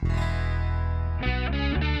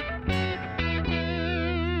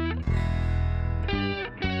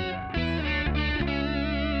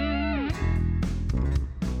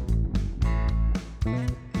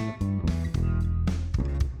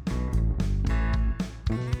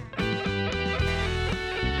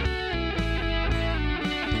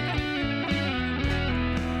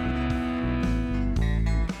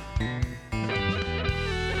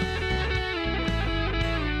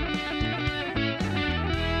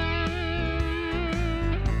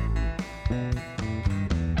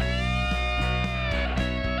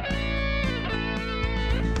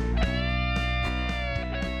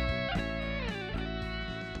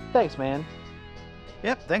Thanks, man.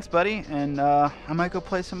 Yep, thanks, buddy. And I might go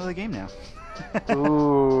play some of the game now.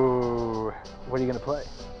 Ooh. What are you going to play?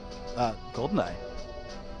 GoldenEye.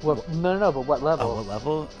 What? No, but what level? Oh, what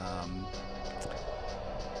level?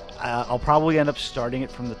 I'll probably end up starting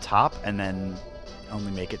it from the top and then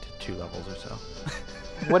only make it to 2 levels or so.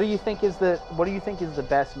 What do you think is the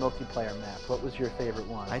best multiplayer map? What was your favorite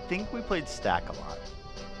one? I think we played Stack a lot.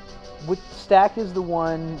 Stack is the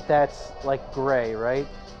one that's like gray, right?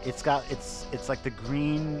 It's like the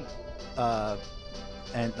green,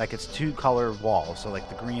 and like it's 2-color walls. So like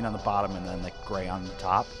the green on the bottom and then like gray on the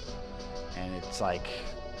top, and it's like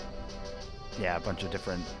a bunch of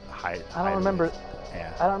different height. I don't remember.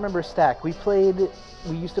 Yeah. I don't remember Stack. We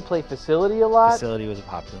used to play Facility a lot. Facility was a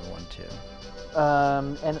popular one too.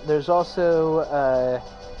 And there's also,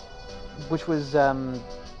 which was,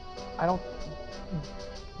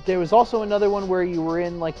 there was also another one where you were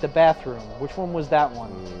in, like, the bathroom. Which one was that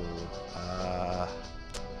one?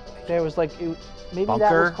 There was, like, maybe Bunker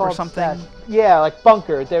that was called or something? Stack. Yeah, like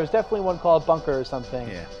Bunker. There was definitely one called Bunker or something.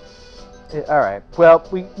 Yeah. All right. Well,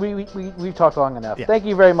 we've talked long enough. Yeah. Thank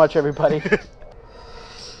you very much, everybody.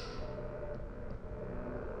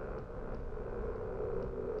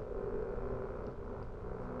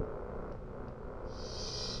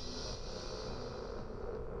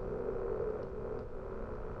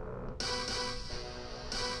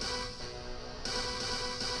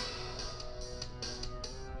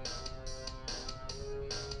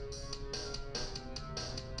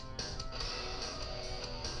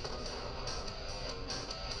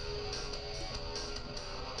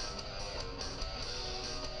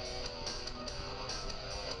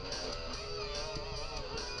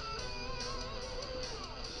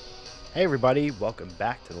 Hey everybody, welcome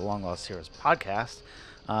back to the Long Lost Heroes podcast.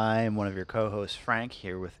 I'm one of your co-hosts, Frank,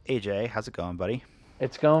 here with AJ. How's it going, buddy?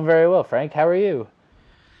 It's going very well, Frank. How are you?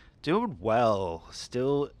 Doing well.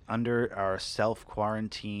 Still under our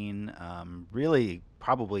self-quarantine. Really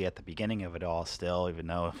probably at the beginning of it all still, even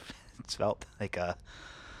though it's felt like a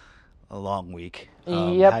long week.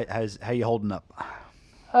 Yep. How you holding up?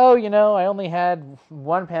 Oh, I only had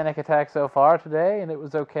one panic attack so far today, and it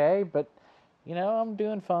was okay, but I'm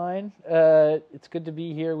doing fine. It's good to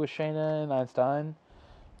be here with Shayna and Einstein.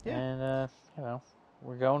 Yeah. And,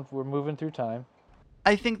 we're moving through time.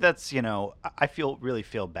 I think that's, I really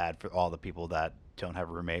feel bad for all the people that don't have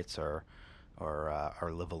roommates or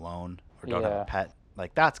live alone or don't have a pet.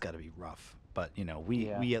 Like, that's got to be rough. But,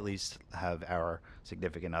 we at least have our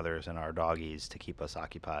significant others and our doggies to keep us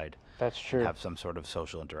occupied. That's true. Have some sort of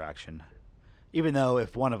social interaction. Even though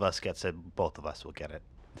if one of us gets it, both of us will get it.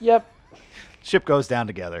 Yep. Ship goes down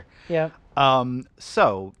together. Yeah.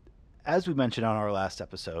 So, as we mentioned on our last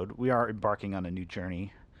episode, we are embarking on a new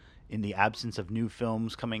journey in the absence of new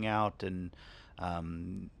films coming out and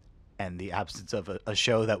the absence of a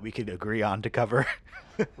show that we could agree on to cover.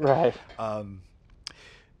 Right.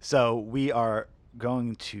 So we are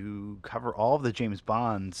going to cover all of the James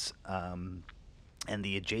Bonds and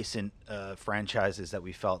the adjacent franchises that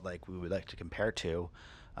we felt like we would like to compare to,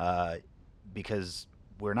 because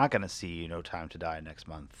we're not going to see No Time to Die next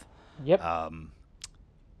month. Yep.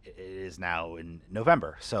 It is now in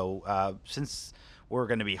November. So since we're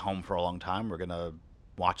going to be home for a long time, we're going to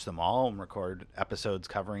watch them all and record episodes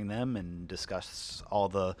covering them and discuss all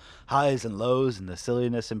the highs and lows and the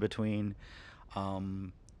silliness in between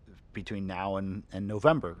now and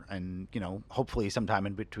November. And, hopefully sometime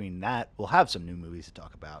in between that, we'll have some new movies to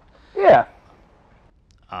talk about. Yeah.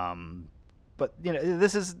 But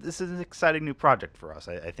this is an exciting new project for us.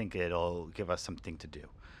 I think it'll give us something to do.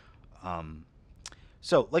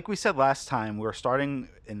 So, like we said last time, we're starting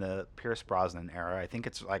in the Pierce Brosnan era. I think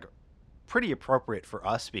it's like pretty appropriate for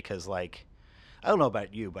us because, like, I don't know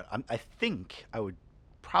about you, but I think I would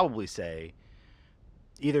probably say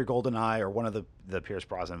either GoldenEye or one of the Pierce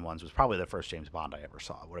Brosnan ones was probably the first James Bond I ever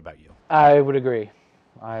saw. What about you? I would agree.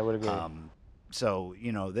 So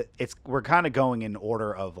we're kind of going in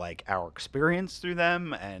order of like our experience through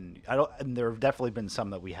them, and there have definitely been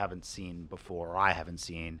some that we haven't seen before, or I haven't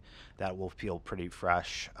seen, that will feel pretty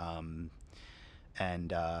fresh. But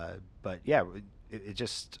yeah,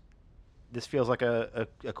 this feels like a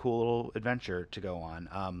cool little adventure to go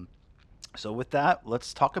on. So with that,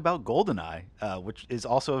 let's talk about GoldenEye, which is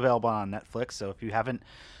also available on Netflix. So if you haven't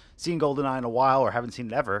seen GoldenEye in a while or haven't seen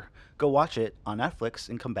it ever, go watch it on Netflix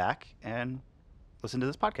and come back and listen to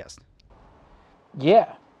this podcast.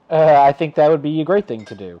 Yeah, I think that would be a great thing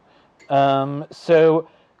to do. So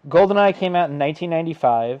GoldenEye came out in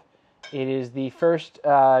 1995. It is the first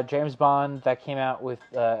James Bond that came out with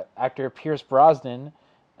actor Pierce Brosnan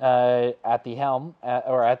at the helm,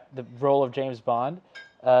 or at the role of James Bond.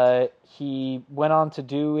 He went on to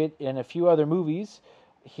do it in a few other movies.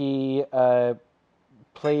 He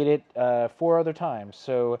played it 4 other times.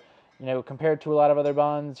 So, compared to a lot of other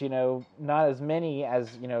Bonds, not as many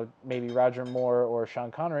as, maybe Roger Moore or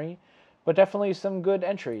Sean Connery, but definitely some good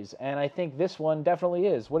entries. And I think this one definitely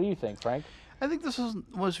is. What do you think, Frank? I think this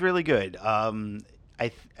was really good.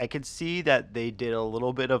 I could see that they did a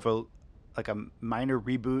little bit of a minor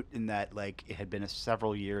reboot in that like it had been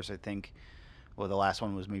several years. I think, well, the last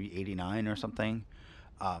one was maybe '89 or something.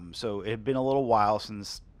 So it had been a little while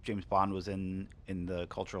since James Bond was in the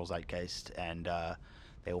cultural zeitgeist, and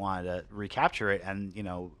they wanted to recapture it.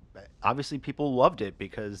 And obviously people loved it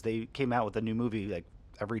because they came out with a new movie like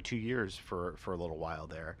every 2 years for a little while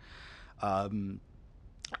there.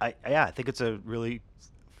 I think it's a really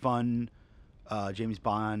fun James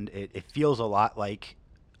Bond. It feels a lot like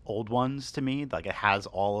old ones to me. Like it has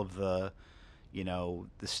all of the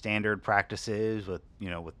the standard practices with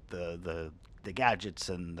with the gadgets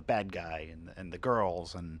and the bad guy and the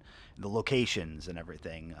girls and the locations and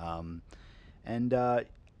everything. And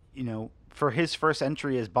for his first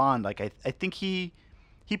entry as Bond, like I think he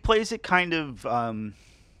plays it kind of.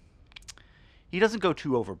 He doesn't go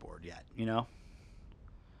too overboard yet.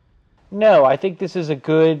 No, I think this is a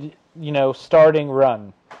good, starting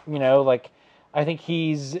run. Like I think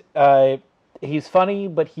he's funny,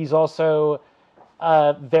 but he's also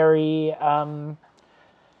very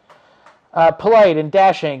polite and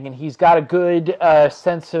dashing, and he's got a good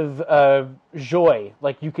sense of joy.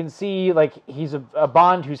 Like you can see, like he's a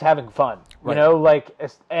Bond who's having fun. Right.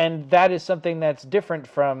 And that is something that's different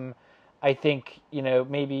from, I think,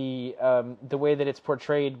 maybe the way that it's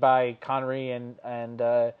portrayed by Connery and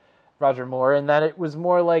Roger Moore, and that it was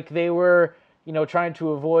more like they were, trying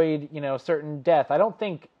to avoid, certain death. I don't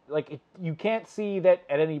think you can't see that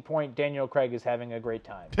at any point Daniel Craig is having a great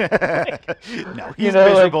time. No, he's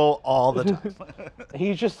miserable all the time.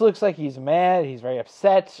 He just looks like he's mad. He's very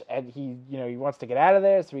upset, and he wants to get out of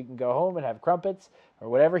there so he can go home and have crumpets or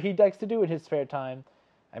whatever he likes to do in his spare time.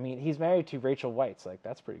 I mean, he's married to Rachel Weisz. Like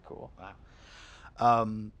that's pretty cool. Wow.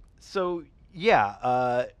 So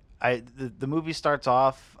yeah, the movie starts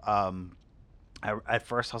off. At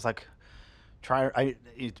first I was like,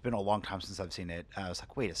 it's been a long time since I've seen it. I was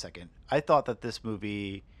like, wait a second. I thought that this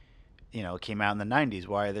movie, came out in the '90s.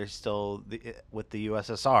 Why are they still with the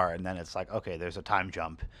USSR? And then it's like, okay, there's a time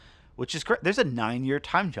jump, which is great. There's a 9-year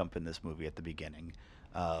time jump in this movie at the beginning.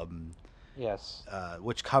 Yes.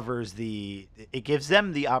 Which covers it gives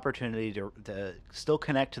them the opportunity to still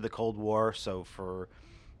connect to the Cold War. So for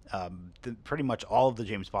pretty much all of the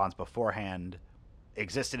James Bonds beforehand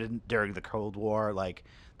existed during the Cold War. Like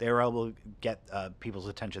they were able to get people's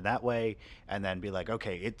attention that way, and then be like,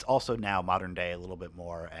 okay, it's also now modern day a little bit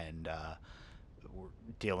more, and we're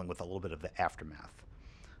dealing with a little bit of the aftermath.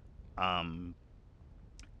 And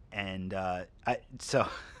I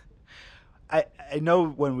know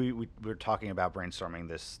when we were talking about brainstorming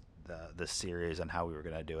this series and how we were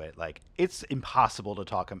going to do it, like it's impossible to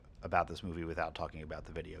talk about this movie without talking about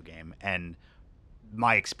the video game and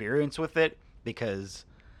my experience with it, because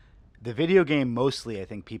the video game mostly I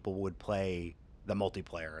think people would play the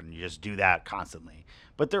multiplayer and you just do that constantly,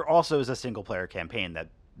 but there also is a single player campaign that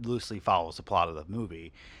loosely follows the plot of the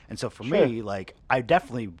movie. And so for Sure. me, like I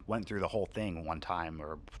definitely went through the whole thing one time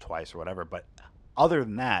or twice or whatever, but other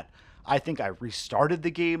than that, I think I restarted the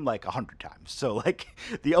game like 100 times. So like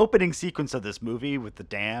the opening sequence of this movie with the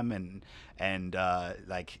dam and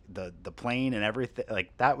like the plane and everything,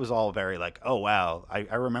 like that was all very like, oh wow,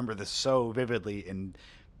 I remember this so vividly in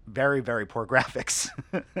very very poor graphics.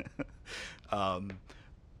 um,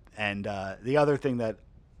 and the other thing that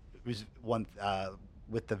was one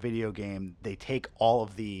with the video game, they take all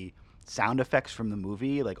of the sound effects from the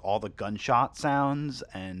movie, like all the gunshot sounds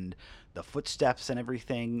and the footsteps and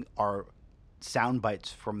everything are sound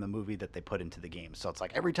bites from the movie that they put into the game. So it's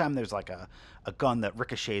like every time there's like a gun that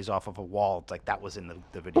ricochets off of a wall, it's like that was in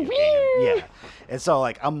the video game. Yeah. And so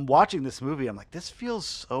like I'm watching this movie, I'm like, this feels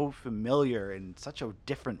so familiar in such a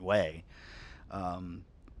different way.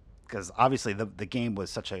 Because obviously the game was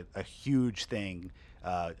such a huge thing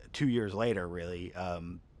 2 years later, really.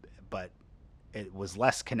 But it was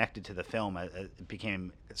less connected to the film. It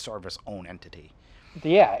became sort of its own entity.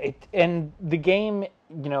 Yeah, and the game,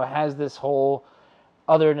 has this whole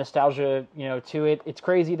other nostalgia, to it. It's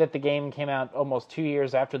crazy that the game came out almost 2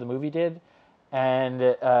 years after the movie did, and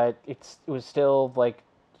it was still like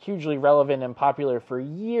hugely relevant and popular for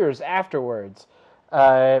years afterwards.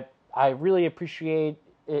 I really appreciate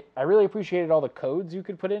it. I really appreciated all the codes you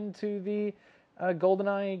could put into the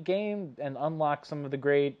GoldenEye game and unlock some of the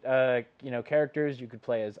great characters. You could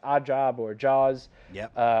play as Oddjob or Jaws.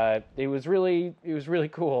 Yep. It was really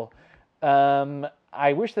cool.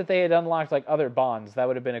 I wish that they had unlocked like other Bonds. That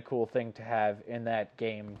would have been a cool thing to have in that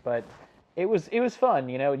game. But it was fun.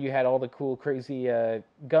 You had all the cool, crazy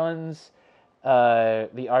guns. The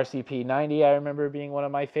RCP-90 I remember being one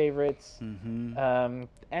of my favorites. Mm-hmm.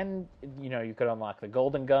 And you could unlock the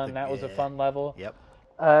Golden Gun. That was a fun level. Yep.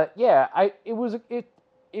 It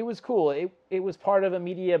was cool. It was part of a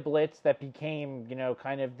media blitz that became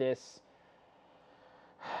kind of this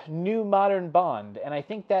new modern Bond, and I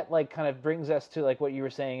think that like kind of brings us to like what you were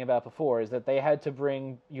saying about before, is that you have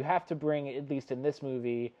to bring, at least in this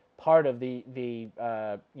movie, part of the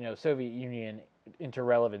Soviet Union into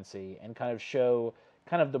relevancy and kind of show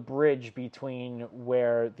kind of the bridge between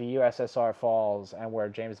where the USSR falls and where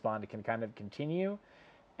James Bond can kind of continue.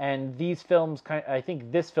 And these films, I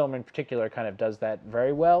think this film in particular kind of does that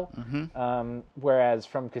very well. Mm-hmm. Whereas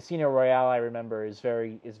from Casino Royale, I remember is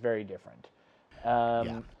very different.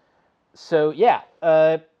 So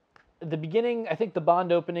the beginning, I think the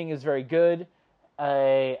Bond opening is very good.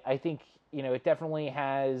 I think it definitely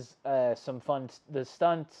has some fun. The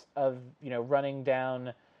stunts of running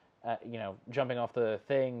down, jumping off the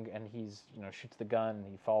thing, and he's shoots the gun, and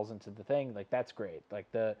he falls into the thing. Like that's great.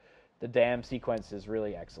 Like the dam sequence is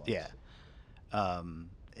really excellent. Yeah,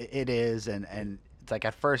 it is, and it's like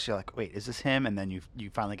at first you're like, wait, is this him? And then you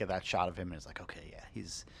finally get that shot of him, and it's like, okay, yeah,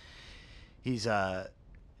 he's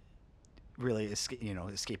really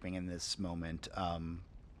escaping in this moment.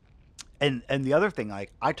 And the other thing,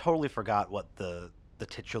 like I totally forgot what the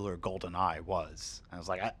titular GoldenEye was. I was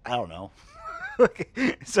like, I don't know.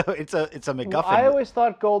 So it's a MacGuffin. Well, I always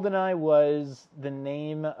thought GoldenEye was the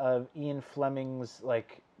name of Ian Fleming's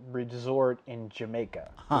like resort in Jamaica,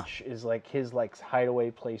 which is like his like hideaway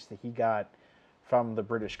place that he got from the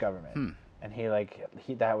British government, and he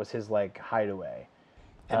that was his like hideaway.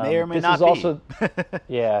 It may or may not be. Also,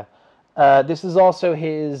 yeah. This is also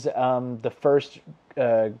his the first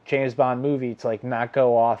James Bond movie to like not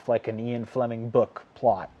go off like an Ian Fleming book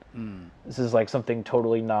plot. This is like something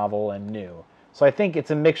totally novel and new. So I think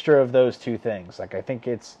it's a mixture of those two things. Like I think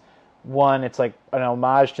it's like an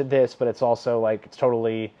homage to this, but it's also like it's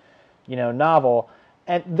totally, novel.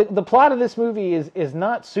 And the plot of this movie is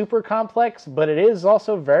not super complex, but it is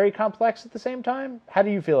also very complex at the same time. How do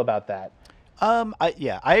you feel about that?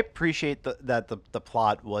 I appreciate that the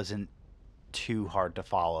plot wasn't too hard to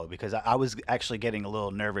follow, because I was actually getting a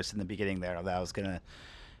little nervous in the beginning there that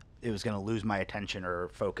it was gonna lose my attention or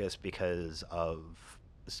focus because of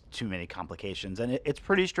too many complications. And it's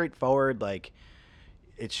pretty straightforward. Like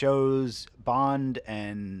it shows Bond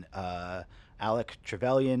and Alec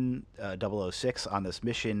Trevelyan, 006, on this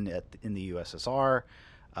mission in the USSR,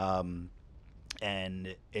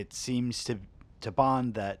 and it seems to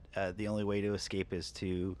Bond that the only way to escape is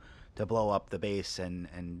to blow up the base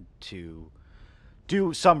and to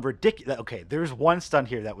do some ridiculous. Okay, there's one stunt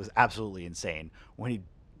here that was absolutely insane when he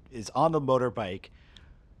is on the motorbike,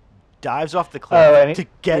 dives off the cliff to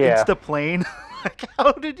get into the plane. Like,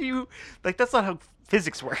 how did you? Like, that's not how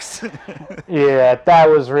physics works. Yeah, that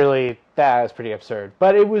was pretty absurd.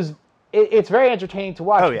 But it's very entertaining to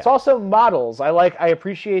watch. Oh, yeah. It's also models. I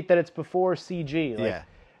appreciate that it's before CG. Like, yeah.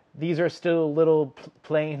 These are still little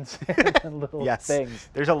planes and little things.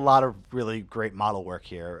 There's a lot of really great model work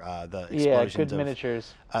here. The explosions good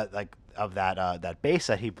miniatures. Like of that base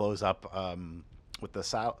that he blows up with the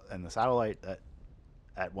satellite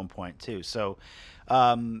at one point too. So,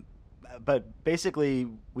 but basically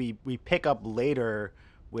we pick up later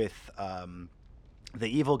with the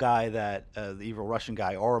evil guy the evil Russian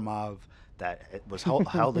guy Oromov that was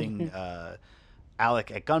holding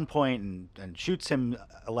Alec at gunpoint and shoots him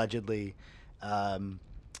allegedly, and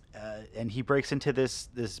he breaks into this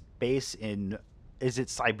base in, is it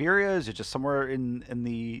Siberia? Is it just somewhere in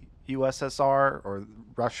the USSR or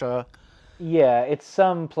Russia? Yeah, it's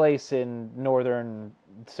some place in northern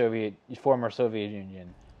former Soviet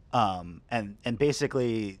Union. And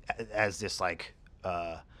basically as this like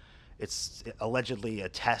it's allegedly a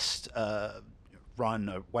test run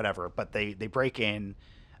or whatever, but they break in.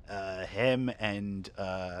 Him and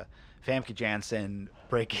Famke Janssen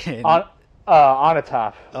break in on a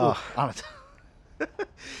top. On a top.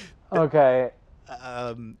 Okay.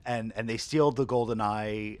 And they steal the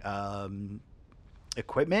GoldenEye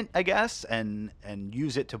equipment, I guess, and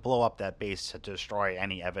use it to blow up that base to destroy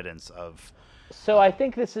any evidence of. So I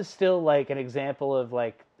think this is still like an example of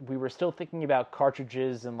like we were still thinking about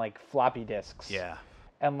cartridges and like floppy disks. Yeah.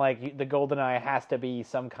 And like the GoldenEye has to be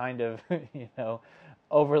some kind of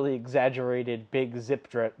overly exaggerated big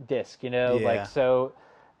disc, like Yeah. so.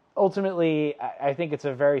 Ultimately, I think it's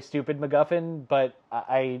a very stupid MacGuffin, but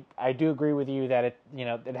I do agree with you that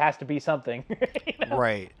it has to be something. you know?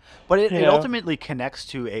 Right. But You it know? ultimately connects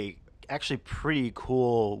to a actually pretty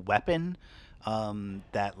cool weapon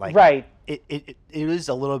that like Right. it is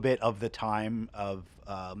a little bit of the time of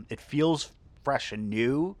it feels fresh and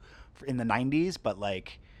new in the 90s, but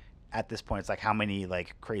like at this point it's like how many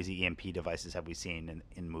like crazy EMP devices have we seen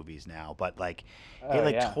in movies now? But like it Oh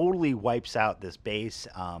like yeah. totally wipes out this base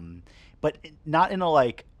but not in a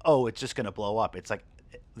like, oh, it's just going to blow up. It's like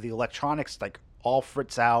the electronics like all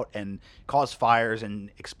fritz out and cause fires and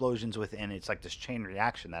explosions within. It's like this chain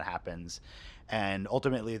reaction that happens, and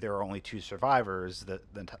ultimately there are only two survivors: the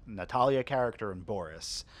Natalia character and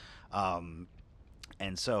Boris. Um,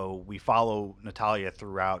 and so we follow Natalia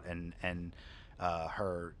throughout and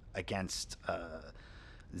her against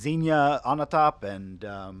Xenia Onatop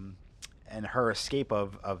and her escape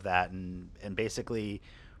of that and basically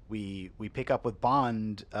we pick up with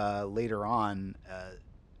Bond later on.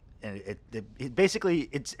 And it basically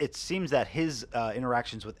it seems that his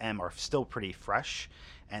interactions with M are still pretty fresh,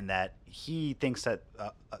 and that he thinks that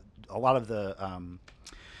a lot of the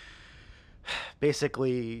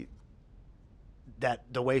basically that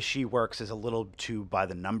the way she works is a little too by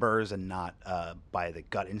the numbers and not by the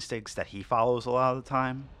gut instincts that he follows a lot of the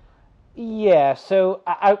time. Yeah, so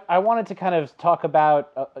I wanted to kind of talk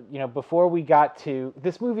about, before we got to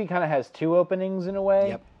this movie, kind of has two openings in a way,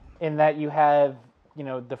 Yep. in that you have,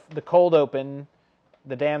 the cold open,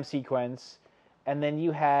 the dam sequence, and then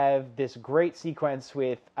you have this great sequence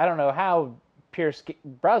with, I don't know how Pierce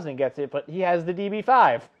Brosnan gets it, but he has the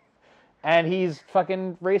DB5, and he's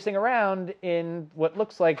fucking racing around in what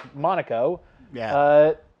looks like Monaco,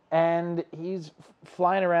 Yeah. and he's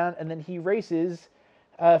flying around, and then he races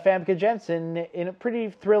Famke Jensen in a pretty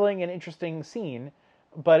thrilling and interesting scene,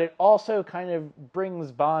 but it also kind of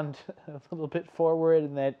brings Bond a little bit forward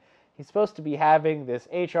in that he's supposed to be having this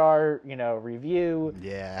HR, review,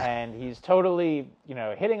 Yeah. and he's totally,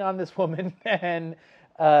 hitting on this woman, and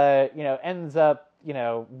ends up,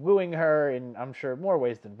 wooing her in, I'm sure, more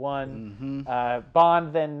ways than one. Mm-hmm.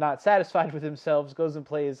 Bond, then not satisfied with himself, goes and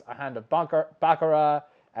plays a hand of baccarat,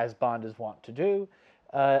 as Bond is wont to do,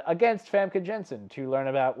 against Famke Jensen to learn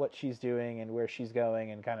about what she's doing and where she's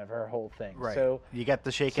going and kind of her whole thing. Right. So you get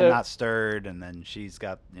the shaken, not stirred, and then she's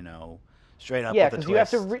got straight up yeah, with a because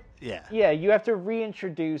twist. you have to Yeah. you have to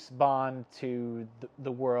reintroduce Bond to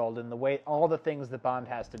the world and the way all the things that Bond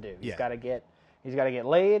has to do. Yeah. He's got to get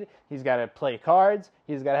laid. He's got to play cards.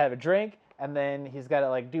 He's got to have a drink, and then he's got to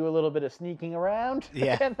like do a little bit of sneaking around.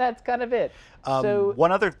 Yeah. And that's kind of it. So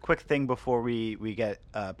one other quick thing before we get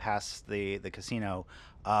past the casino.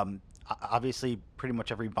 Obviously, pretty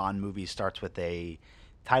much every Bond movie starts with a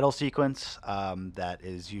title sequence that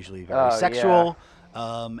is usually very sexual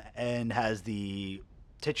and has the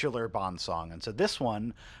titular Bond song. And so this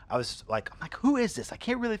one, I'm like, who is this? I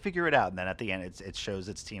can't really figure it out. And then at the end, it shows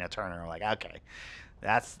it's Tina Turner. I'm like, okay,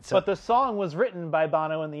 that's. So, but the song was written by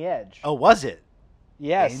Bono and the Edge. oh, was it?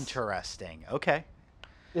 Yes. Interesting. Okay.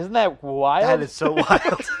 Isn't that wild? That is so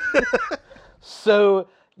wild. So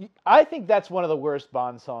I think that's one of the worst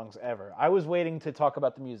Bond songs ever. I was waiting to talk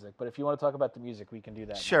about the music, but if you want to talk about the music, we can do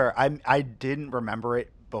that. Sure. I didn't remember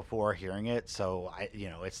it before hearing it, so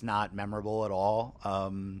it's not memorable at all.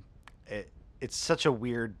 It's such a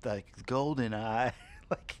weird like golden eye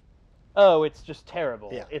like. Oh, it's just terrible.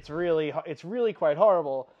 Yeah. It's really quite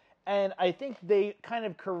horrible. And I think they kind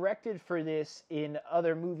of corrected for this in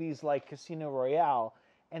other movies like Casino Royale,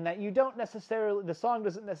 and that the song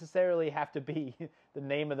doesn't necessarily have to be the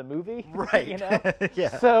name of the movie. Right.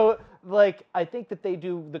 Yeah. So, like, I think that they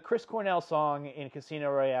do the Chris Cornell song in Casino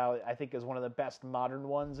Royale, I think is one of the best modern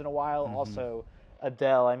ones in a while. Mm-hmm. Also,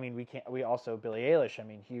 Adele, I mean, we also Billie Eilish, I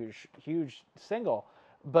mean, huge single.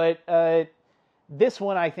 But this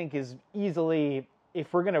one I think is easily,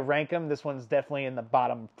 if we're going to rank them, this one's definitely in the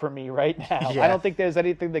bottom for me right now. Yeah. I don't think there's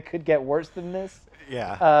anything that could get worse than this.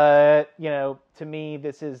 Yeah. To me,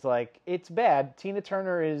 this is like, it's bad. Tina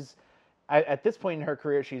Turner is, at this point in her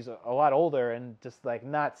career, she's a lot older and just like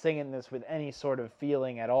not singing this with any sort of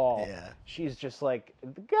feeling at all. Yeah. She's just like,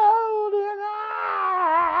 golden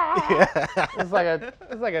eye. Yeah. It's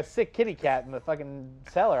like a sick kitty cat in the fucking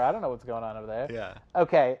cellar. I don't know what's going on over there. Yeah.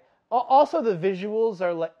 Okay. Also, the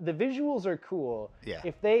visuals are cool. Yeah.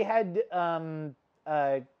 If they had,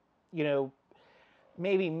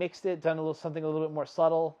 maybe mixed it, done something a little bit more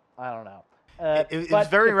subtle. I don't know. It was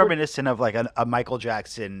very reminiscent of like a Michael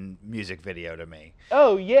Jackson music video to me.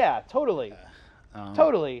 Oh yeah, totally,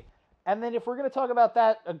 totally. And then if we're going to talk about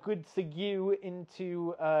that, a good segue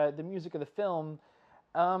into the music of the film.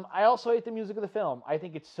 I also hate the music of the film. I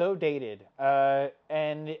think it's so dated.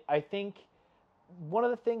 And I think one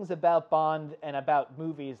of the things about Bond and about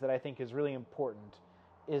movies that I think is really important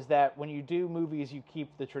is that when you do movies, you keep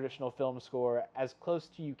the traditional film score as close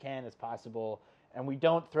to you can as possible. And we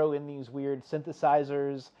don't throw in these weird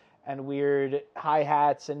synthesizers and weird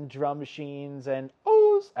hi-hats and drum machines and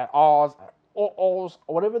ohs and ahs and ohs,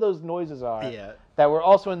 whatever those noises are that were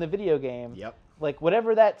also in the video game. Yep. Like,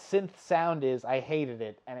 whatever that synth sound is, I hated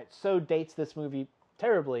it. And it so dates this movie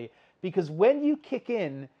terribly. Because when you kick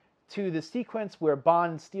in to the sequence where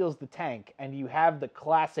Bond steals the tank and you have the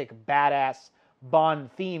classic badass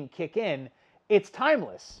Bond theme kick in, it's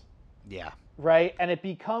timeless. Yeah. Right? And it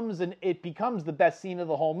becomes the best scene of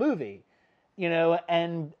the whole movie.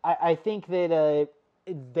 And I think that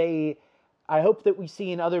I hope that we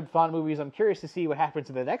see in other Bond movies, I'm curious to see what happens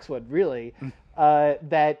in the next one, really,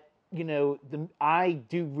 that... I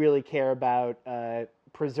do really care about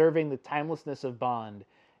preserving the timelessness of Bond,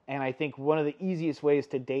 and I think one of the easiest ways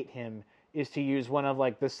to date him is to use one of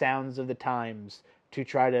the sounds of the times to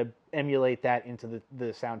try to emulate that into the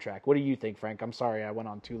soundtrack. What do you think, Frank? I'm sorry I went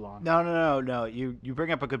on too long. No. You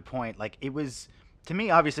bring up a good point. It was, to me,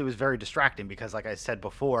 obviously it was very distracting because, like I said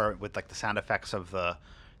before, with the sound effects of the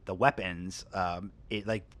weapons,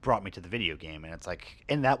 it brought me to the video game, and it's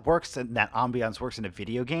and that works, and that ambiance works in a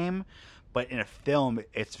video game, but in a film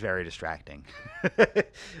it's very distracting.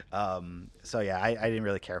 So yeah, I didn't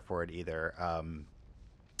really care for it either.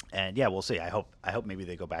 And yeah, we'll see. I hope maybe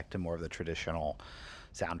they go back to more of the traditional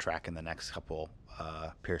soundtrack in the next couple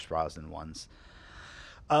Pierce Brosnan ones.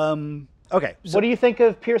 Okay. So, what do you think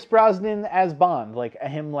of Pierce Brosnan as Bond?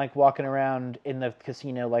 Him walking around in the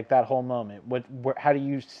casino, that whole moment. How do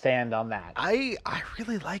you stand on that? I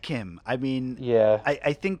really like him. I mean, yeah.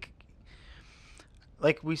 I think,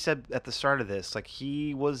 like we said at the start of this,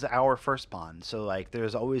 he was our first Bond, so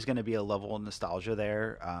there's always going to be a level of nostalgia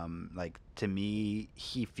there. To me,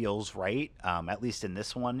 he feels right. At least in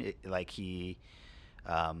this one,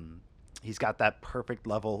 he's got that perfect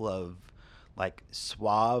level of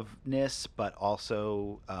suaveness, but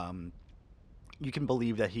also you can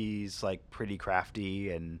believe that he's pretty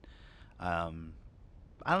crafty, and I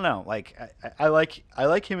don't know, I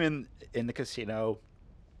like him in the casino.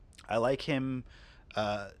 I like him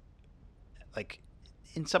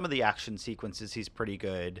in some of the action sequences. He's pretty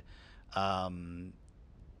good. I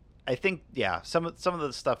think some of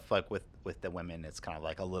the stuff with the women, it's kind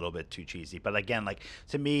of a little bit too cheesy, but again,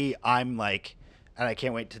 to me, I'm and I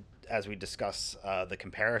can't wait to, as we discuss the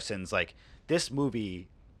comparisons, this movie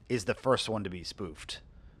is the first one to be spoofed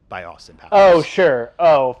by Austin Powers. Oh, sure.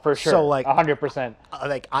 Oh, for sure. So 100%.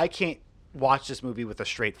 I can't watch this movie with a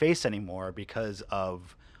straight face anymore because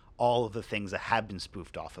of all of the things that have been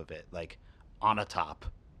spoofed off of it, On a Top.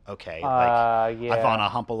 Okay, yeah. Ivana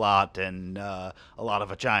Hump a lot, and a lot of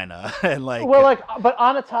vagina, and but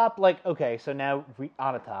On a Top, okay, so now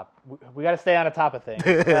On a Top, we got to stay on a top of things.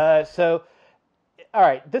 So. All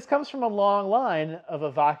right, this comes from a long line of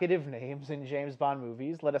evocative names in James Bond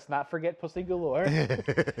movies. Let us not forget Pussy Galore.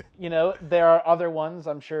 There are other ones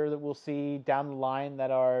I'm sure that we'll see down the line that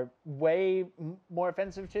are way more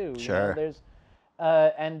offensive too. Sure. There's,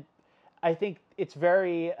 and I think it's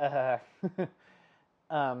very.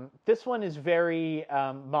 This one is very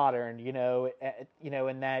modern.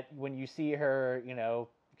 In that when you see her,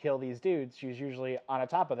 kill these dudes, she's usually on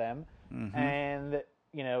top of them, and.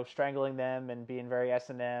 Strangling them and being very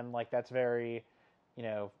S&M, that's very,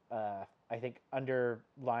 I think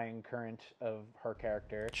underlying current of her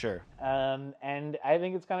character. Sure. And I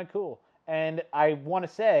think it's kind of cool. And I want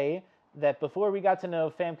to say that before we got to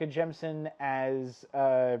know Famke Janssen as,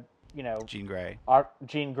 Jean Grey.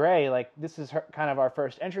 Jean Grey, this is kind of our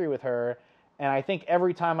first entry with her. And I think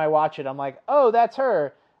every time I watch it, I'm like, oh, that's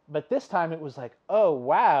her. But this time it was oh,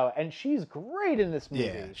 wow. And she's great in this movie.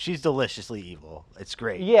 Yeah, she's deliciously evil. It's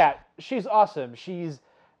great. Yeah, she's awesome. She's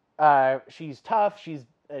tough. She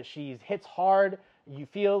hits hard. You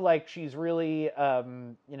feel like she's really,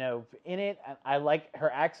 in it. I like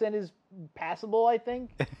her accent is passable, I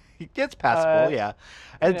think. It gets passable, yeah.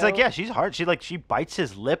 And it's she's hard. She bites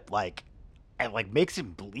his lip and makes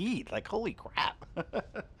him bleed. Holy crap.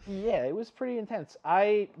 Yeah, it was pretty intense.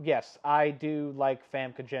 I do like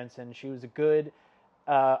Famke Janssen. She was a good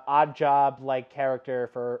Odd Job character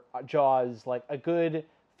for Jaws, a good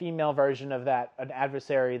female version of that, an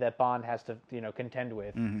adversary that Bond has to contend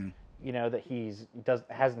with. Mm-hmm. That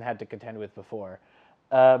hasn't had to contend with before.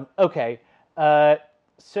 Okay,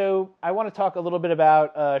 so I want to talk a little bit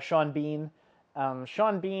about Sean Bean.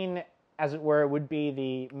 Sean Bean as it were, would be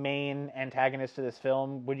the main antagonist to this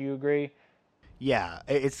film. Would you agree? Yeah,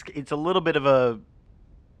 it's a little bit of a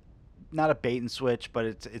not a bait and switch, but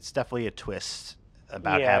it's definitely a twist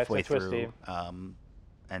about Yeah, it's a halfway twisty. through.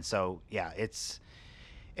 And so yeah, it's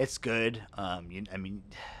good. I mean,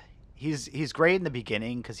 he's great in the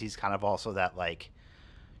beginning because he's kind of also that like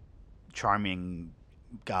charming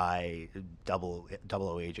guy, double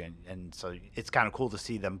O agent, and so it's kind of cool to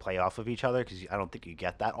see them play off of each other because I don't think you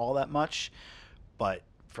get that all that much. But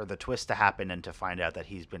for the twist to happen and to find out that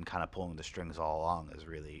he's been kind of pulling the strings all along is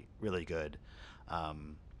really really good.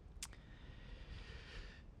 Um,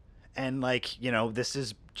 and like this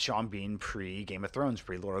is Sean Bean pre Game of Thrones,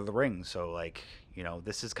 pre Lord of the Rings, so like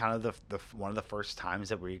this is kind of the one of the first times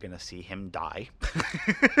that we're gonna see him die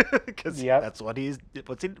because Yep. that's what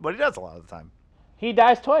what he does a lot of the time. He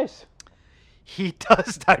dies twice. He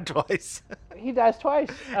does die twice. He dies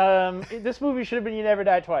twice. This movie should have been You Never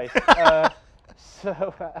Die Twice.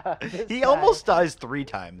 This He guy- almost dies 3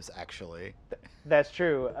 times, actually. That's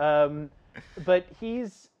true. But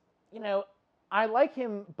he's, I like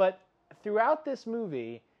him, but throughout this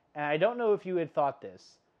movie, and I don't know if you had thought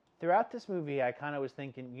this, throughout this movie, I kind of was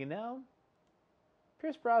thinking,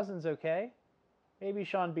 Pierce Brosnan's okay. Maybe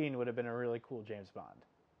Sean Bean would have been a really cool James Bond.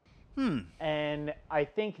 And I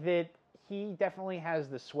think that he definitely has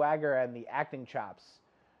the swagger and the acting chops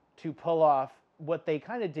to pull off what they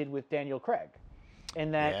kind of did with Daniel Craig.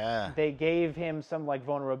 In that they gave him some like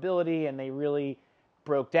vulnerability and they really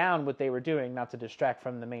broke down what they were doing, not to distract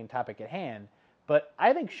from the main topic at hand. But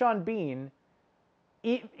I think Sean Bean,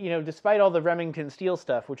 despite all the Remington Steele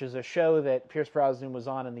stuff, which is a show that Pierce Brosnan was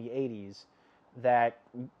on in the 80s, that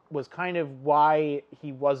was kind of why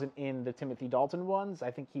he wasn't in the Timothy Dalton ones. I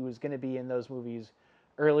think he was going to be in those movies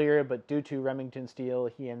earlier, but due to Remington Steele,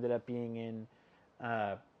 he ended up being in,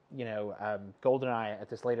 GoldenEye at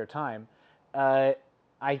this later time.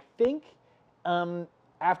 I think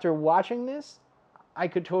after watching this, I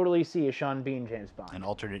could totally see a Sean Bean James Bond. An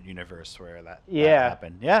alternate universe where that Yeah.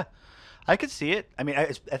 happened. Yeah, I could see it. I mean,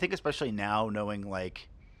 I think especially now knowing like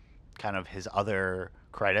kind of his other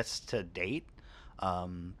credits to date,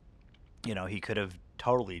 he could have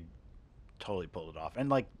totally pulled it off. And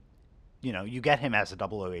like, you get him as a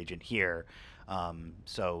double O agent here,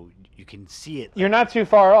 so you can see it. You're not too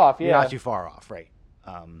far off. Yeah. You're not too far off, right?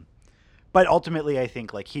 But ultimately, I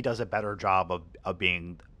think like he does a better job of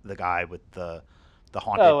being the guy with the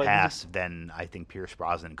haunted past than I think Pierce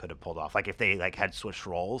Brosnan could have pulled off. Like if they like had switched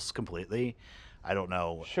roles completely, I don't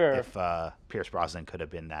know if Pierce Brosnan could have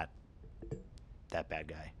been that bad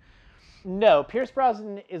guy. No, Pierce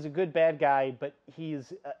Brosnan is a good bad guy, but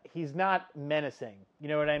he's not menacing. You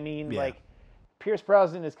know what I mean? Yeah. Like Pierce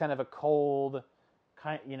Brosnan is kind of a cold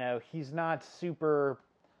he's not super.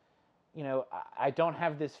 I don't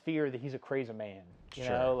have this fear that he's a crazy man. You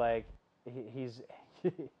know, like he's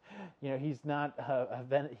he's not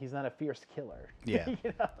he's not a fierce killer. Yeah.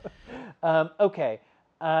 Okay.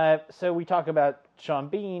 So we talk about Sean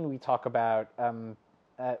Bean. We talk about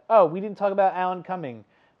we didn't talk about Alan Cumming,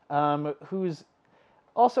 who's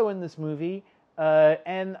also in this movie,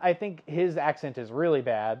 and I think his accent is really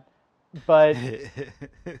bad, but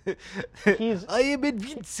I am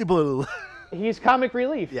invincible. He's comic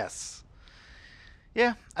relief. Yes.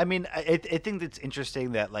 Yeah, I mean, I think it's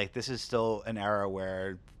interesting that like this is still an era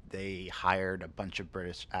where they hired a bunch of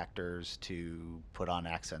British actors to put on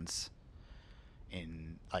accents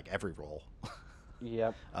in like every role.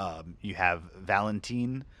 Yep. You have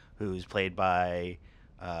Valentine, who's played by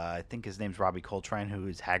I think his name's Robbie Coltrane, who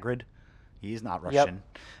is Hagrid. He's not Russian.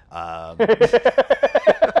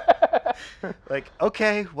 Like,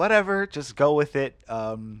 okay, whatever, just go with it.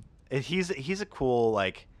 He's a cool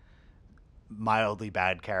like mildly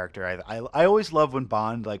bad character. I always love when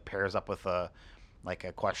Bond like pairs up with a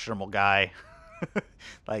questionable guy,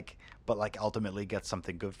 but ultimately gets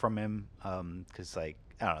something good from him. Because like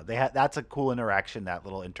I don't know, that's a cool interaction. That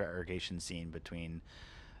little interrogation scene between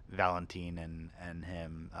Valentine and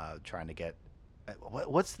him, trying to get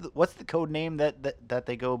what's the code name that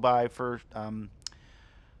they go by for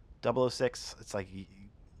 006? It's like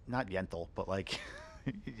not Yentl, but like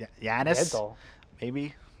Yanis, Yentl.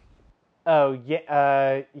 Maybe. Oh,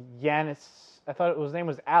 yeah, Yanis. I thought his name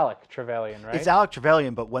was Alec Trevelyan, right? It's Alec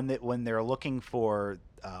Trevelyan, but when they're looking for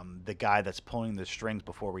the guy that's pulling the strings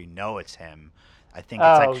before we know it's him, I think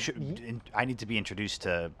it's I need to be introduced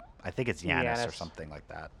to. I think it's Yanis or something like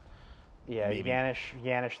that. Yeah, Maybe.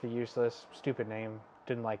 Yanish the Useless. Stupid name.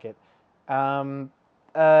 Didn't like it.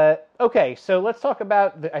 Okay, so let's talk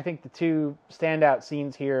about I think the two standout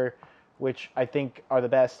scenes here, which I think are the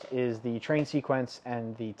best, is the train sequence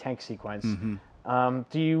and the tank sequence. Mm-hmm.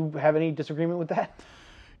 Do you have any disagreement with that?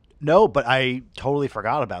 No, but I totally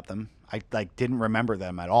forgot about them. I like didn't remember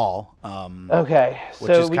them at all. Okay,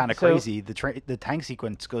 Which so is kind of crazy. The tank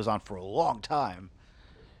sequence goes on for a long time.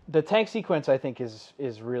 the tank sequence I think is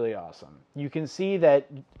really awesome. You can see that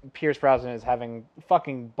Pierce Brosnan is having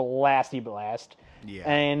fucking blasty blast, Yeah.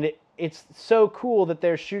 and it's so cool that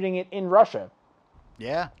they're shooting it in Russia.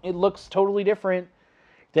 Yeah. It looks totally different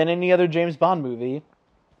than any other James Bond movie.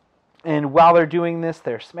 And while they're doing this,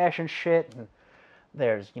 they're smashing shit, and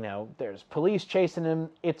there's police chasing him.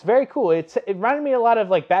 It's very cool. It reminded me a lot of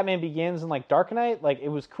like Batman Begins and like Dark Knight. Like it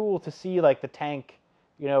was cool to see like the tank,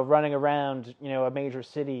 running around, a major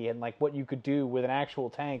city, and like what you could do with an actual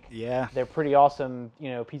tank. Yeah. They're pretty awesome,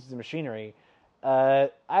 pieces of machinery. I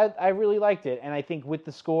really liked it, and I think with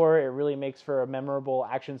the score, it really makes for a memorable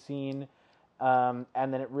action scene. And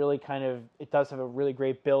then it really it does have a really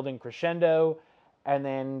great build and crescendo, and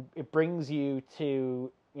then it brings you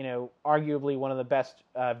to, arguably one of the best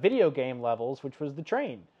video game levels, which was the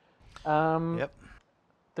train. Yep.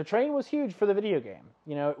 The train was huge for the video game.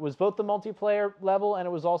 It was both the multiplayer level and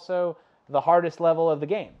it was also the hardest level of the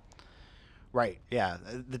game. Right. Yeah.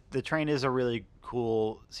 The train is a really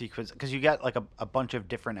cool sequence because you got like a bunch of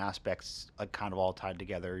different aspects like kind of all tied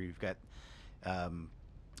together. You've got,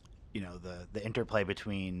 the interplay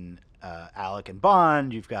between Alec and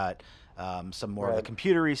Bond. You've got some more of the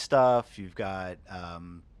computery stuff. You've got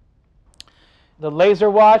the laser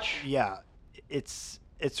watch. Yeah, it's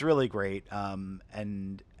really great. And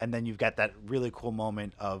then you've got that really cool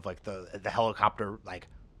moment of like the helicopter like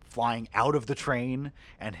flying out of the train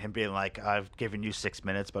and him being like, "I've given you 6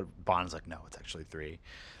 minutes," but Bond's like, "No, it's actually 3."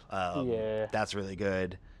 Yeah, that's really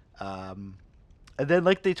good. And then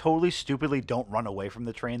like they totally stupidly don't run away from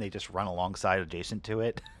the train; they just run alongside, adjacent to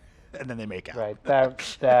it, and then they make out. Right.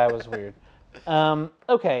 That was weird.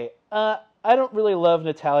 Okay. I don't really love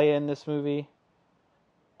Natalia in this movie.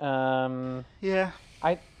 Yeah.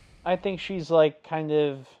 I think she's like kind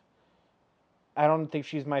of. I don't think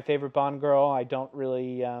she's my favorite Bond girl. I don't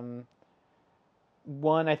really.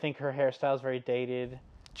 One, I think her hairstyle is very dated.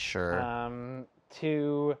 Sure.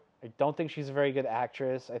 Two, I don't think she's a very good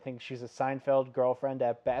actress. I think she's a Seinfeld girlfriend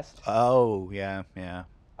at best. Oh yeah, yeah.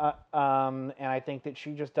 And I think that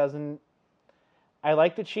she just doesn't. I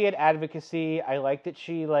like that she had advocacy. I like that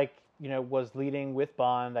she was leading with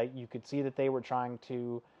Bond. You could see that they were trying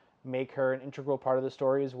to make her an integral part of the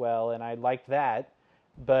story as well, and I liked that.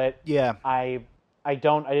 But yeah, I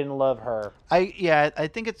didn't love her. I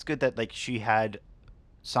think it's good that like she had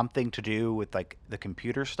something to do with like the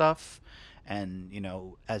computer stuff, and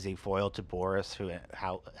as a foil to Boris, who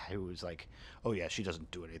was like, oh yeah, she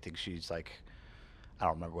doesn't do anything. She's like, I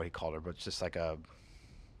don't remember what he called her, but it's just like I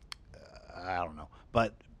don't know.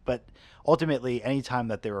 But ultimately, anytime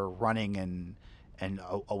that they were running and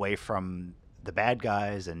away from the bad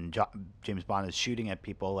guys and James Bond is shooting at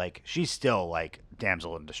people, like she's still like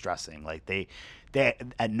damsel in distressing. Like they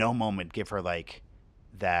at no moment give her like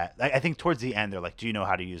that. I think towards the end they're like, do you know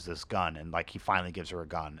how to use this gun? And like he finally gives her a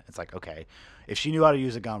gun. It's like, okay, if she knew how to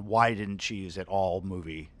use a gun, why didn't she use it all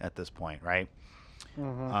movie at this point, right?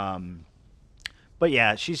 Mm-hmm. But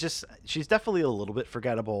yeah, she's definitely a little bit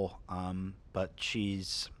forgettable. But I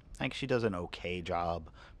think she does an okay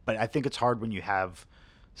job. But I think it's hard when you have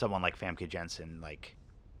someone like Famke Janssen like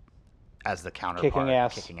as the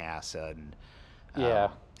counterpart, kicking ass, and yeah.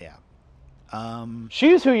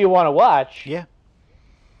 She's who you want to watch. Yeah.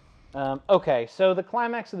 Okay, so the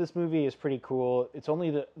climax of this movie is pretty cool. It's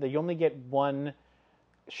only you only get one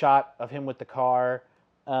shot of him with the car,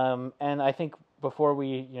 and I think before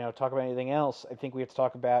we talk about anything else, I think we have to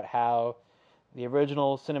talk about how the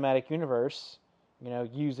original cinematic universe,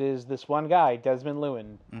 uses this one guy, Desmond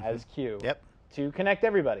Llewellyn, as Q. Yep. To connect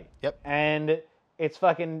everybody. Yep. And it's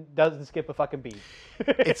fucking doesn't skip a fucking beat.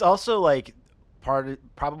 It's also like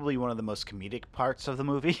probably one of the most comedic parts of the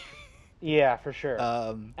movie. Yeah, for sure.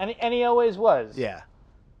 And he always was. Yeah.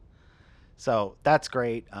 So that's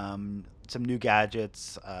great. Some new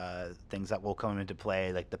gadgets, things that will come into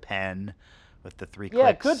play, like the pen with the 3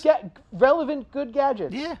 clicks. Yeah, relevant good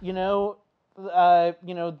gadgets. Yeah.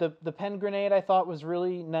 The pen grenade I thought was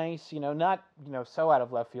really nice. Not so out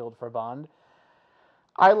of left field for Bond.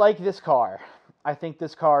 I like this car. I think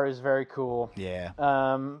this car is very cool. Yeah.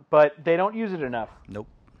 But they don't use it enough. Nope.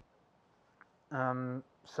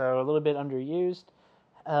 So a little bit underused.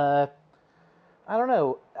 I don't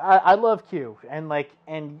know. I love Q,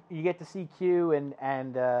 and you get to see Q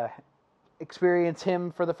and experience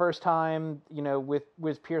him for the first time.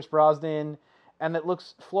 With Pierce Brosnan, and it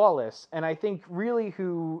looks flawless. And I think really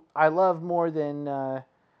who I love more than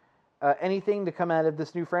anything to come out of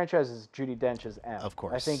this new franchise is Judi Dench as M. Of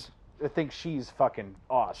course. I think she's fucking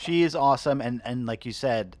awesome. She is awesome, and like you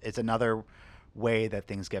said, it's another way that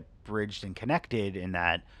things get bridged and connected in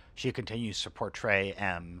that she continues to portray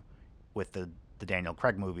M with the Daniel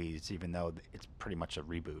Craig movies, even though it's pretty much a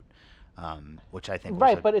reboot, which I think was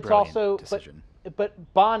right, a but it's brilliant also decision.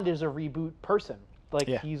 but Bond is a reboot person. Like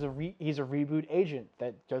Yeah. he's a reboot agent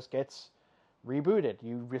that just gets rebooted.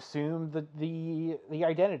 You assume the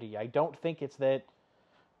identity. I don't think it's that,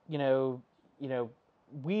 you know,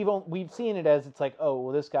 we've seen it as it's like, oh,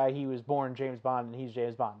 well, this guy, he was born James Bond and he's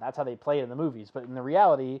James Bond. That's how they play it in the movies. But in the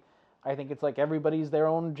reality, I think it's like everybody's their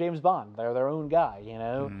own James Bond. They're their own guy,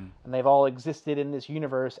 and they've all existed in this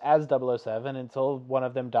universe as 007 until one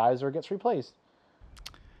of them dies or gets replaced.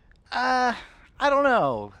 I don't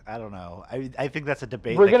know. I think that's a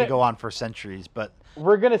debate that could go on for centuries, but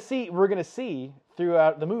we're gonna see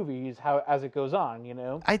throughout the movies how as it goes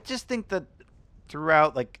on. I just think that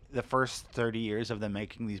throughout like the first 30 years of them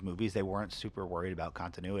making these movies, they weren't super worried about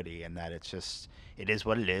continuity, and that it is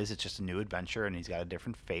what it is. It's just a new adventure, and he's got a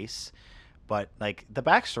different face, but like the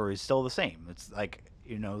backstory is still the same. It's like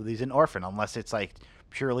he's an orphan, unless it's like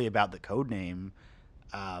purely about the code name.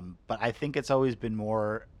 But I think it's always been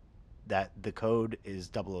more that the code is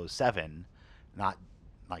 007, not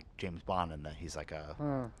like James Bond, and that he's like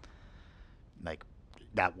like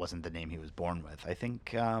that wasn't the name he was born with. I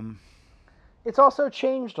think it's also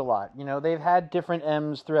changed a lot. They've had different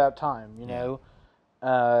M's throughout time.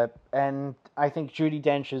 And I think Judi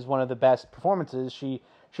Dench is one of the best performances. She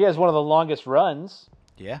has one of the longest runs.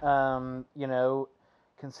 Yeah.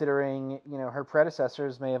 Considering her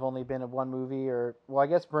predecessors may have only been in one movie, or I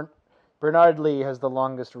guess Bernard Lee has the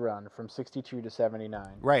longest run from 62 to 79.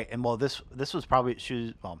 Right, and this was probably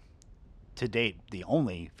she was to date the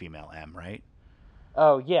only female M, right?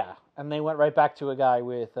 Oh yeah, and they went right back to a guy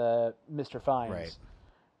with Mr. Fiennes,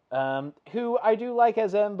 right? Who I do like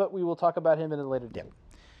as M, but we will talk about him in a later date.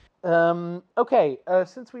 Okay,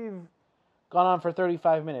 since we've gone on for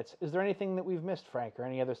 35 minutes, is there anything that we've missed, Frank, or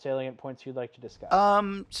any other salient points you'd like to discuss?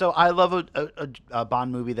 So I love a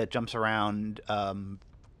Bond movie that jumps around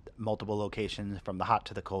multiple locations, from the hot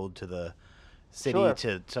to the cold to the city.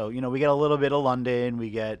 Sure. So we get a little bit of London,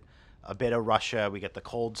 we get a bit of Russia, we get the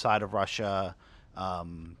cold side of Russia.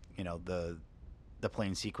 The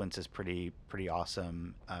plane sequence is pretty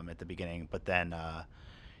awesome at the beginning, but then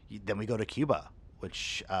we go to Cuba,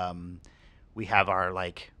 which we have our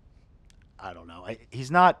like, I don't know.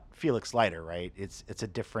 He's not Felix Leiter, right? It's a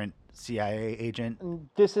different CIA agent.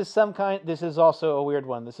 This is also a weird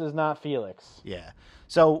one. This is not Felix. Yeah.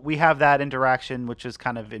 So we have that interaction, which is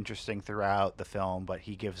kind of interesting throughout the film, but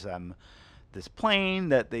he gives them this plane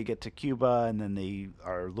that they get to Cuba, and then they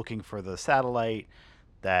are looking for the satellite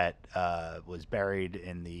that was buried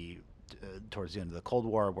in the towards the end of the Cold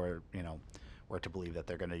War, where we're to believe that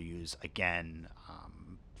they're going to use again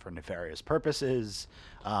for nefarious purposes.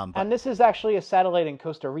 And this is actually a satellite in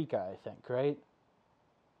Costa Rica, I think, right?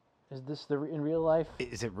 Is this in real life?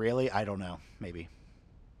 Is it really? I don't know. Maybe.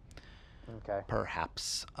 Okay.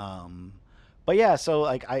 Perhaps. But yeah, so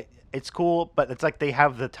like it's cool, but it's like they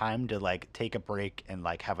have the time to like take a break and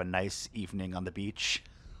like have a nice evening on the beach.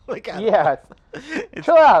 Like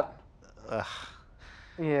chill out.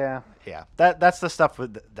 Yeah. That's the stuff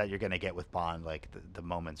that you're gonna get with Bond, like the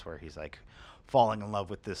moments where he's like falling in love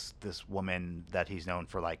with this woman that he's known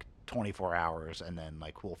for like 24 hours, and then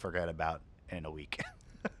like we'll forget about in a week.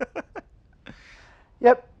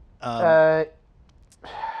 Yep.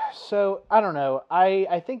 So I don't know.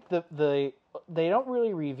 I think they don't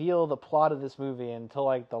really reveal the plot of this movie until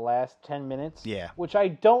like the last 10 minutes. Yeah. Which I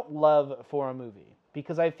don't love for a movie,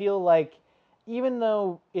 because I feel like even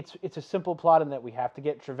though it's a simple plot in that we have to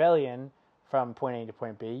get Trevelyan from point A to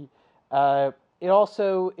point B,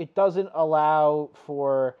 it doesn't allow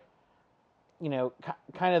for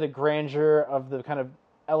kind of the grandeur of the kind of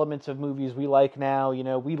elements of movies we like now.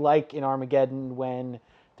 We like in Armageddon when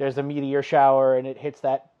there's a meteor shower and it hits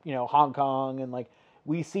that Hong Kong, and like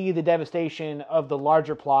we see the devastation of the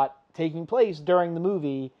larger plot taking place during the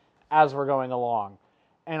movie as we're going along.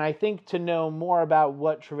 And I think to know more about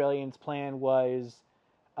what Trevelyan's plan was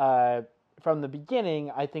from the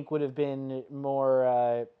beginning, I think would have been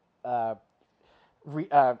more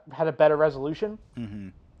had a better resolution. Mm-hmm.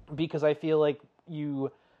 Because I feel like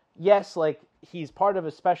he's part of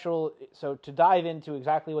a special. So to dive into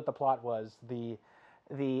exactly what the plot was, the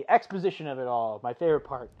exposition of it all, my favorite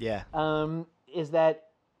part. Yeah. Is that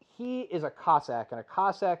he is a Cossack, and a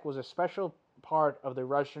Cossack was a special part of the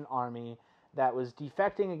Russian army that was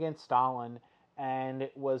defecting against Stalin and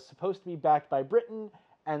was supposed to be backed by Britain,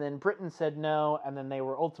 and then Britain said no, and then they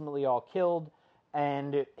were ultimately all killed.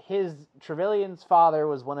 And Trevelyan's father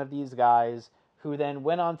was one of these guys who then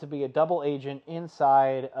went on to be a double agent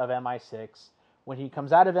inside of MI6. When he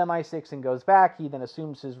comes out of MI6 and goes back, he then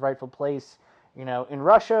assumes his rightful place, in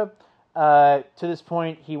Russia. To this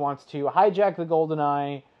point, he wants to hijack the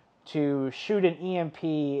GoldenEye to shoot an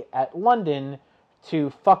EMP at London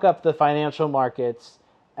to fuck up the financial markets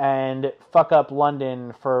and fuck up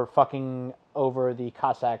London for fucking over the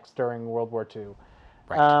Cossacks during World War II.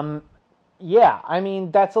 Right. Yeah, I mean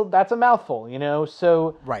that's a mouthful,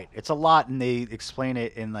 So Right. It's a lot, and they explain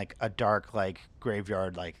it in like a dark, like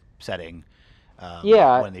graveyard, like setting.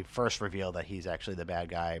 Yeah. When they first reveal that he's actually the bad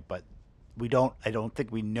guy, but I don't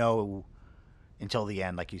think we know until the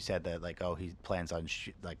end, like you said, that like, oh, he plans on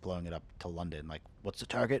like blowing it up to London. Like, what's the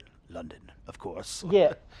target? London, of course.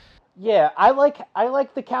 Yeah. Yeah, I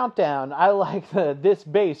like the countdown. I like this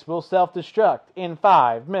base will self-destruct in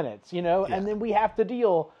 5 minutes, Yeah. and then we have to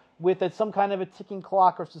deal with some kind of a ticking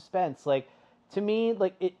clock or suspense. Like, to me,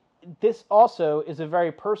 like this also is a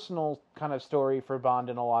very personal kind of story for Bond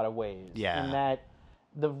in a lot of ways. Yeah. In that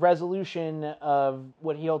the resolution of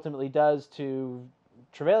what he ultimately does to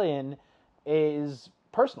Trevelyan is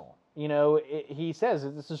personal. He says,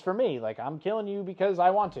 this is for me. Like, I'm killing you because I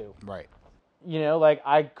want to. Right. Like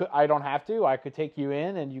I don't have to. I could take you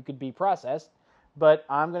in and you could be processed, but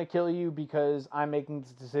I'm going to kill you because I'm making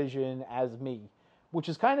this decision as me, which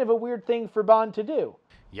is kind of a weird thing for Bond to do.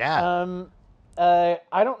 Yeah.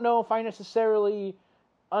 I don't know if I necessarily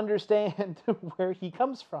understand where he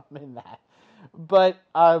comes from in that, but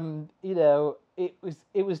it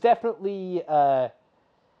was definitely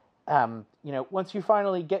once you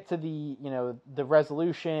finally get to the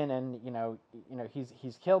resolution and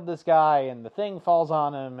he's killed this guy and the thing falls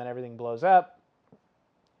on him and everything blows up,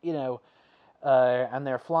 and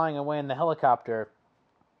they're flying away in the helicopter.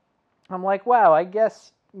 I'm like, wow, I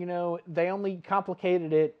guess they only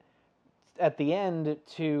complicated it at the end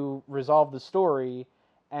to resolve the story,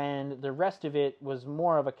 and the rest of it was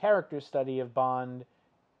more of a character study of Bond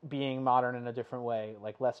being modern in a different way.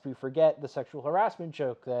 Like, lest we forget the sexual harassment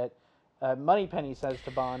joke that Moneypenny says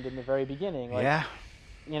to Bond in the very beginning. Like, yeah.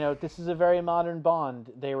 This is a very modern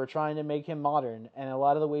Bond. They were trying to make him modern, and a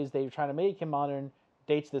lot of the ways they were trying to make him modern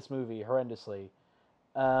dates this movie horrendously.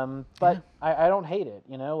 But I don't hate it,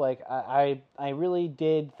 Like, I really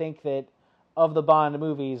did think that of the Bond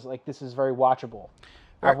movies, like, this is very watchable.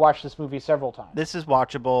 I've watched this movie several times. This is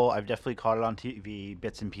watchable. I've definitely caught it on TV,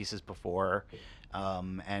 bits and pieces before.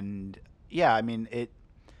 And yeah, I mean,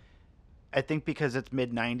 I think because it's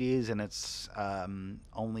mid 90s and it's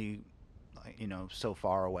only so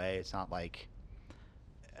far away, it's not like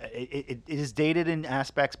it is dated in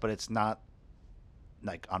aspects, but it's not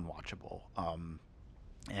like unwatchable.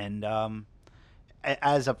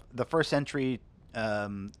 As the first entry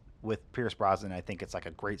with Pierce Brosnan, I think it's like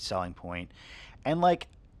a great selling point. And like,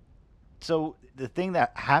 so the thing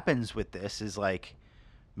that happens with this is like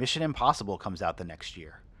Mission Impossible comes out the next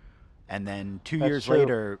year. And then 2 years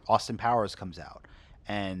later, Austin Powers comes out.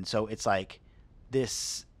 And so it's like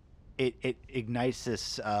this, it ignites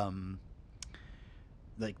this,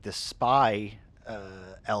 like the spy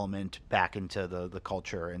element back into the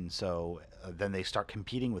culture. And so then they start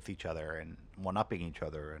competing with each other and one-upping each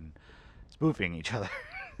other and spoofing each other.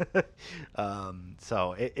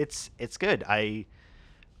 So it's good. I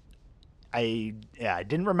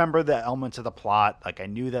didn't remember the elements of the plot. Like, I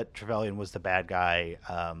knew that Trevelyan was the bad guy,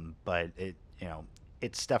 but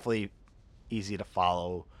it's definitely easy to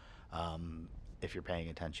follow if you're paying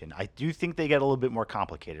attention. I do think they get a little bit more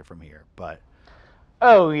complicated from here, but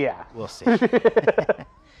oh yeah, we'll see.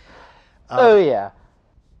 Oh yeah.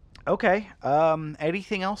 Okay.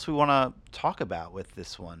 Anything else we want to talk about with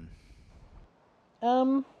this one?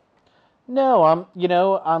 No.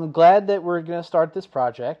 I'm glad that we're gonna start this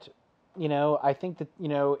project. I think that,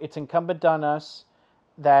 it's incumbent on us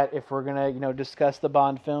that if we're going to, discuss the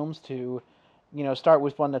Bond films to, start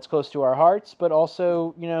with one that's close to our hearts, but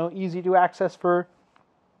also, easy to access for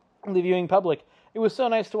the viewing public. It was so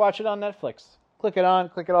nice to watch it on Netflix. Click it on,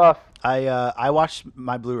 click it off. I watched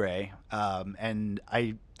my Blu-ray, and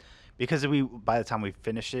because by the time we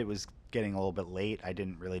finished it was getting a little bit late, I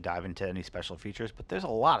didn't really dive into any special features, but there's a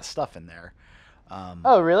lot of stuff in there.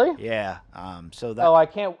 Oh really? Yeah. So that. Oh, I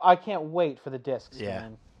can't wait for the discs. Yeah.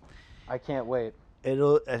 Man. I can't wait.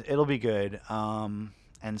 It'll be good. And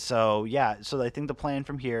so yeah. So I think the plan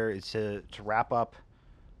from here is to wrap up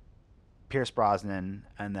Pierce Brosnan,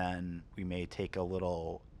 and then we may take a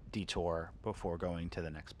little detour before going to the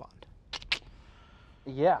next Bond.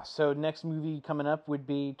 Yeah. So next movie coming up would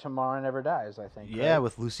be Tomorrow Never Dies, I think. Yeah, right?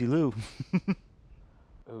 with Lucy Liu.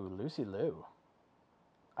 Ooh, Lucy Liu.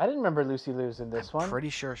 I didn't remember Lucy Liu's in this one. I'm pretty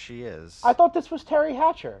sure she is. I thought this was Terry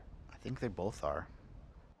Hatcher. I think they both are.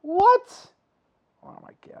 What? Oh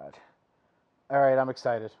my god. All right, I'm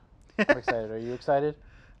excited. I'm excited. Are you excited?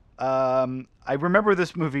 I remember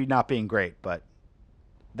this movie not being great, but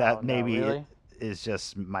that really? is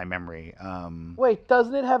just my memory. Wait,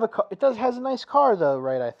 doesn't it have a car? It has a nice car though,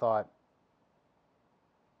 right? I thought.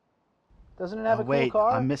 Doesn't it have a cool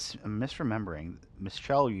car? I'm misremembering.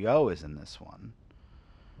 Michelle Yeoh is in this one.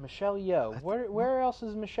 Michelle Yeoh. Where else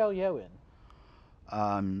is Michelle Yeoh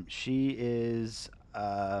in? She is.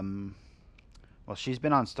 Well, she's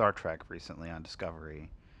been on Star Trek recently on Discovery.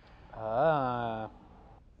 Ah.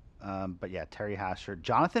 But yeah, Terry Hatcher.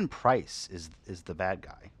 Jonathan Pryce is the bad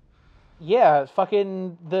guy. Yeah,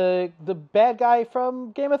 fucking the bad guy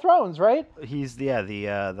from Game of Thrones, right? He's the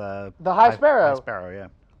High Sparrow. High Sparrow, yeah.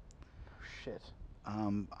 Shit.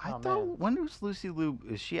 I thought, when was Lucy Liu?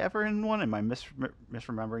 Is she ever in one? Am I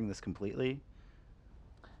misremembering this completely?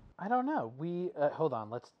 I don't know. We hold on.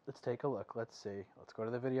 Let's take a look. Let's see. Let's go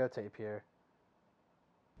to the videotape here.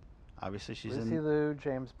 Obviously, she's Lucy Liu,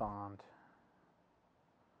 James Bond.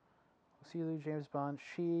 Lucy Liu, James Bond.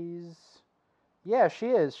 Yeah, she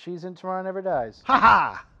is. She's in Tomorrow Never Dies. Ha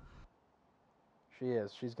ha! She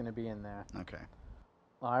is. She's gonna be in there. Okay.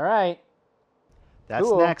 All right. That's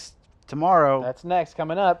cool. next. Tomorrow. That's next,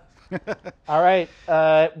 coming up. All right.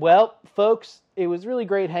 Well, folks, it was really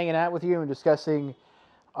great hanging out with you and discussing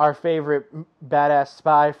our favorite badass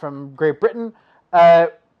spy from Great Britain.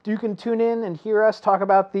 You can tune in and hear us talk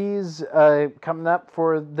about these coming up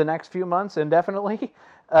for the next few months indefinitely.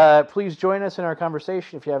 Please join us in our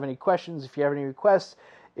conversation. If you have any questions, if you have any requests,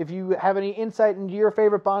 if you have any insight into your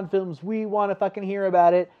favorite Bond films, we want to fucking hear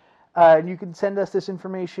about it. And you can send us this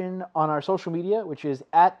information on our social media, which is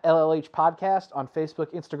at LLH Podcast on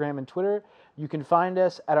Facebook, Instagram, and Twitter. You can find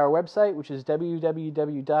us at our website, which is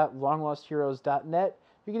www.longlostheroes.net.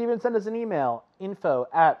 You can even send us an email,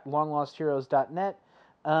 info@longlostheroes.net.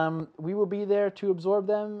 We will be there to absorb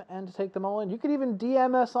them and to take them all in. You could even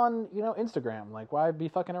DM us on, Instagram. Like, why be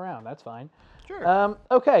fucking around? That's fine. Sure.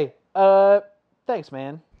 Okay. Thanks,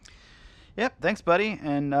 man. Yep. Thanks, buddy.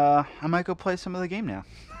 And I might go play some of the game now.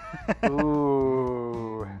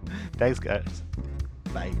 Ooh. Thanks, guys.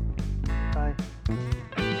 Bye. Bye.